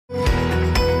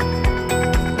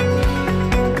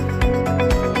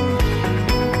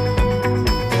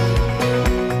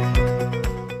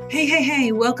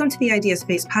Welcome to the Idea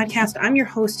Space podcast. I'm your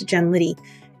host, Jen Liddy,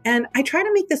 and I try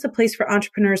to make this a place for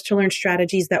entrepreneurs to learn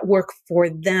strategies that work for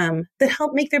them that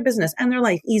help make their business and their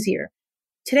life easier.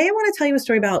 Today, I want to tell you a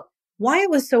story about why it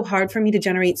was so hard for me to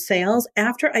generate sales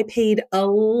after I paid a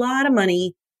lot of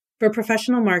money for a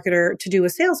professional marketer to do a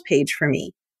sales page for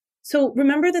me. So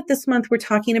remember that this month we're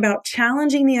talking about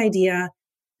challenging the idea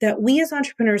that we as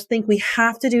entrepreneurs think we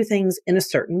have to do things in a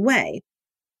certain way.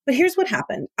 But here's what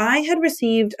happened. I had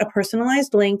received a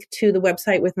personalized link to the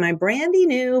website with my brandy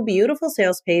new, beautiful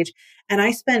sales page, and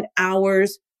I spent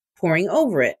hours poring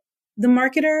over it. The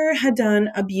marketer had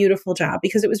done a beautiful job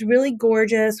because it was really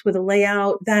gorgeous with a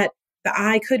layout that the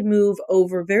eye could move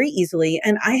over very easily.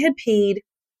 And I had paid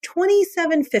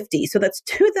 $27.50. So that's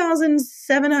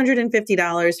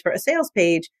 $2,750 for a sales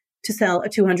page to sell a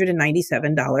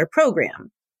 $297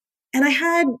 program. And I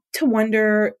had to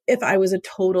wonder if I was a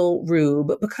total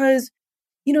rube because,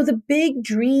 the big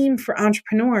dream for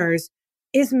entrepreneurs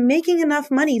is making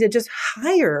enough money to just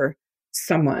hire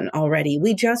someone already.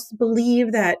 We just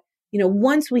believe that,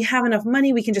 once we have enough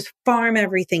money, we can just farm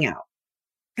everything out.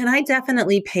 And I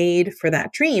definitely paid for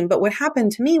that dream. But what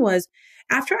happened to me was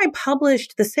after I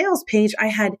published the sales page, I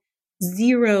had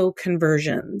 0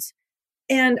 conversions.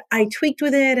 And I tweaked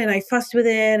with it and I fussed with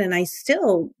it and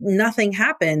nothing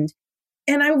happened.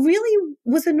 And I really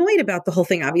was annoyed about the whole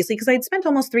thing, obviously, because I'd spent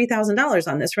almost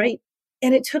 $3,000 on this, right?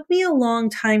 And it took me a long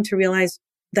time to realize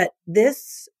that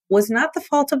this was not the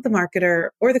fault of the marketer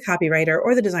or the copywriter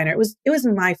or the designer. It was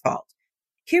my fault.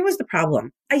 Here was the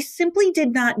problem. I simply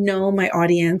did not know my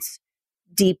audience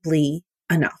deeply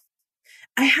enough.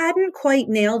 I hadn't quite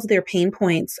nailed their pain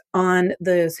points on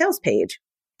the sales page.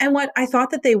 And what I thought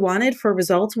that they wanted for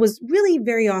results was really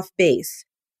very off base.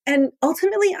 And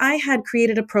ultimately, I had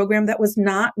created a program that was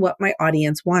not what my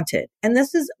audience wanted. And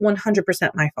this is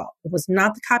 100% my fault. It was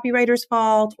not the copywriter's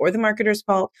fault or the marketer's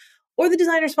fault or the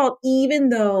designer's fault, even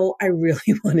though I really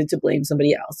wanted to blame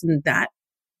somebody else. And that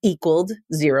equaled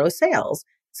 0 sales.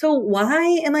 So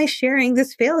why am I sharing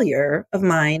this failure of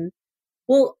mine?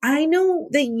 Well, I know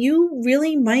that you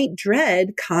really might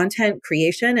dread content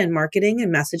creation and marketing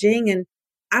and messaging, and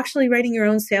actually writing your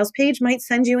own sales page might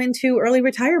send you into early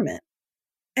retirement.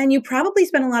 And you probably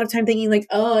spend a lot of time thinking like,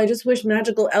 oh, I just wish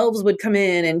magical elves would come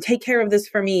in and take care of this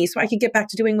for me so I could get back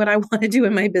to doing what I want to do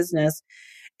in my business.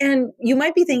 And you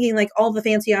might be thinking like all the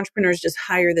fancy entrepreneurs just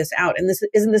hire this out. And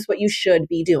isn't this what you should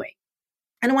be doing?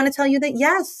 And I want to tell you that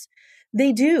yes,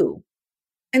 they do.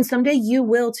 And someday you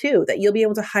will too, that you'll be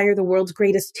able to hire the world's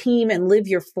greatest team and live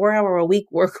your 4-hour-a-week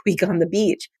work week on the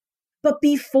beach. But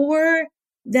before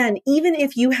then, even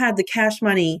if you had the cash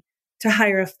money to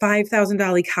hire a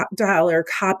 $5,000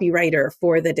 copywriter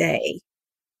for the day.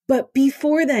 But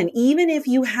before then, even if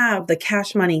you have the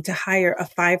cash money to hire a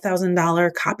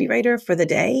 $5,000 copywriter for the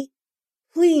day,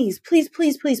 please, please,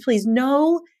 please, please, please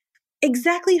know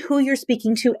exactly who you're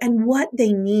speaking to and what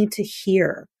they need to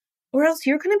hear. Or else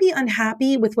you're going to be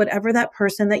unhappy with whatever that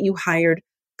person that you hired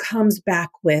comes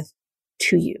back with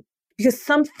to you. Because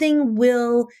something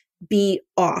will be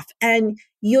off. And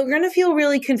you're going to feel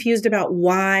really confused about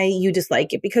why you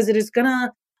dislike it because it is going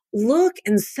to look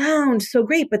and sound so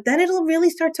great, but then it'll really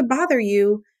start to bother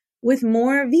you with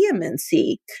more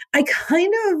vehemency. It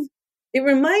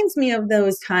reminds me of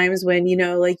those times when,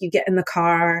 like you get in the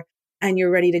car and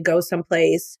you're ready to go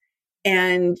someplace.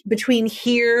 And between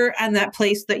here and that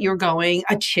place that you're going,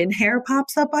 a chin hair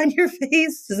pops up on your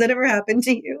face. Does that ever happen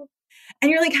to you? And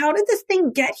you're like, how did this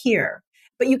thing get here?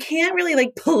 But you can't really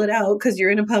like pull it out because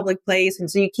you're in a public place. And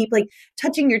so you keep like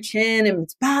touching your chin and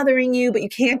it's bothering you, but you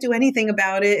can't do anything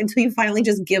about it until you finally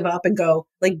just give up and go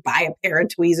like buy a pair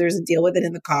of tweezers and deal with it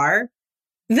in the car.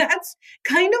 That's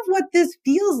kind of what this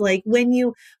feels like when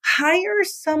you hire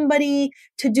somebody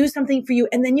to do something for you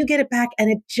and then you get it back and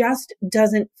it just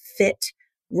doesn't fit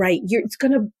right. It's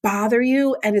going to bother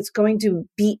you and it's going to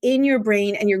be in your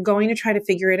brain and you're going to try to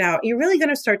figure it out. You're really going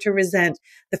to start to resent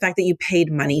the fact that you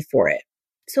paid money for it.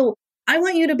 So I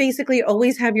want you to basically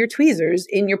always have your tweezers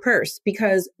in your purse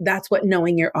because that's what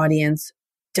knowing your audience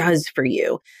does for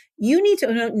you. You need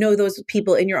to know those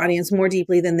people in your audience more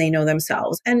deeply than they know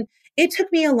themselves. And it took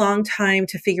me a long time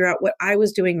to figure out what I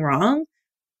was doing wrong,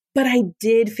 but I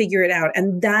did figure it out.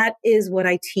 And that is what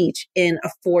I teach in a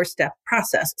 4-step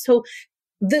process. So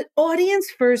the audience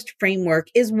first framework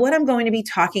is what I'm going to be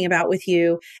talking about with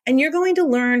you. And you're going to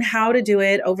learn how to do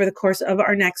it over the course of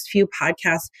our next few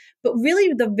podcasts. But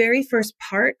really, the very first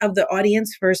part of the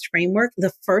audience first framework,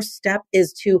 the first step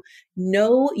is to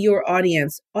know your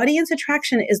audience. Audience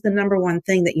attraction is the number one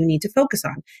thing that you need to focus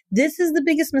on. This is the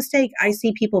biggest mistake I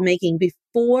see people making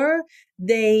before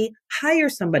they hire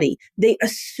somebody. They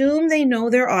assume they know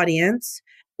their audience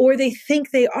or they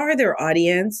think they are their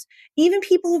audience. Even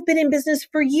people who've been in business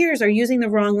for years are using the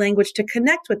wrong language to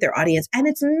connect with their audience. And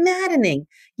it's maddening.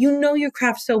 You know your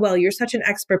craft so well. You're such an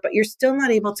expert, but you're still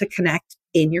not able to connect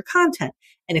in your content.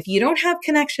 And if you don't have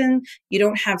connection, you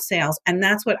don't have sales. And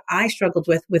that's what I struggled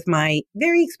with my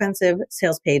very expensive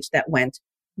sales page that went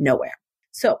nowhere.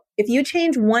 So if you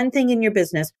change one thing in your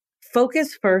business,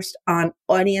 focus first on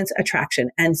audience attraction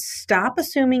and stop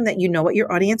assuming that you know what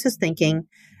your audience is thinking,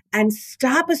 and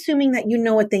stop assuming that you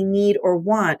know what they need or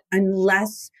want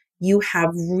unless you have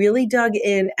really dug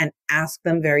in and asked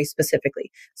them very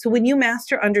specifically. So when you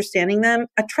master understanding them,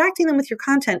 attracting them with your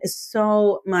content is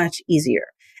so much easier.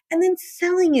 And then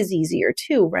selling is easier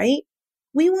too, right?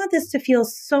 We want this to feel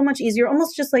so much easier,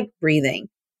 almost just like breathing.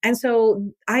 And so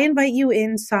I invite you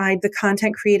inside the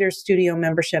Content Creator Studio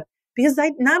membership, because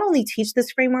I not only teach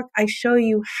this framework, I show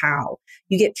you how.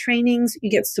 You get trainings,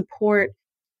 you get support,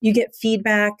 you get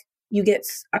feedback, you get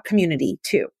a community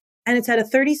too. And it's at a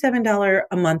 $37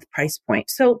 a month price point.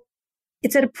 So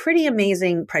it's at a pretty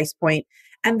amazing price point.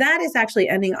 And that is actually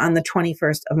ending on the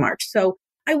 21st of March. So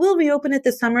I will reopen it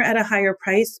this summer at a higher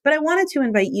price, but I wanted to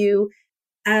invite you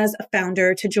as a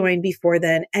founder to join before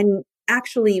then. And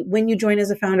actually, when you join as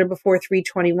a founder before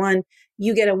 3/21,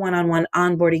 you get a one-on-one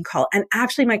onboarding call. And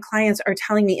actually, my clients are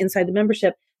telling me inside the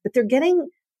membership that they're getting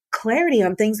clarity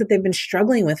on things that they've been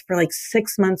struggling with for like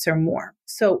 6 months or more.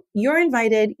 So you're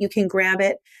invited. You can grab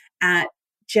it at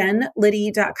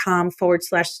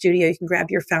jenliddy.com/studio. You can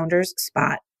grab your founder's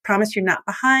spot. Promise you're not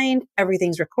behind.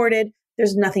 Everything's recorded.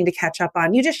 There's nothing to catch up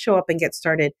on. You just show up and get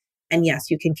started. And yes,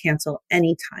 you can cancel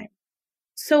anytime.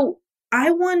 So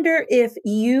I wonder if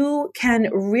you can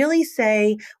really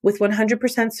say with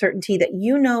 100% certainty that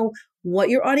you know what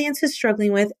your audience is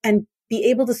struggling with and be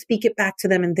able to speak it back to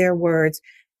them in their words.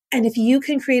 And if you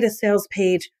can create a sales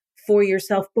page for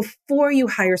yourself before you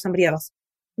hire somebody else,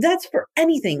 that's for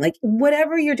anything, like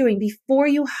whatever you're doing before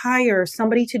you hire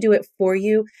somebody to do it for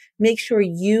you, make sure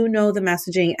you know the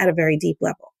messaging at a very deep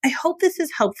level. I hope this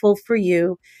is helpful for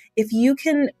you. If you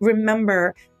can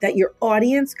remember that your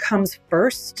audience comes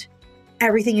first,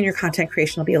 everything in your content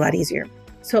creation will be a lot easier.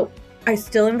 So I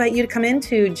still invite you to come in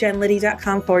to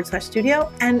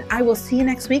jenliddy.com/studio, and I will see you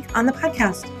next week on the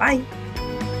podcast. Bye.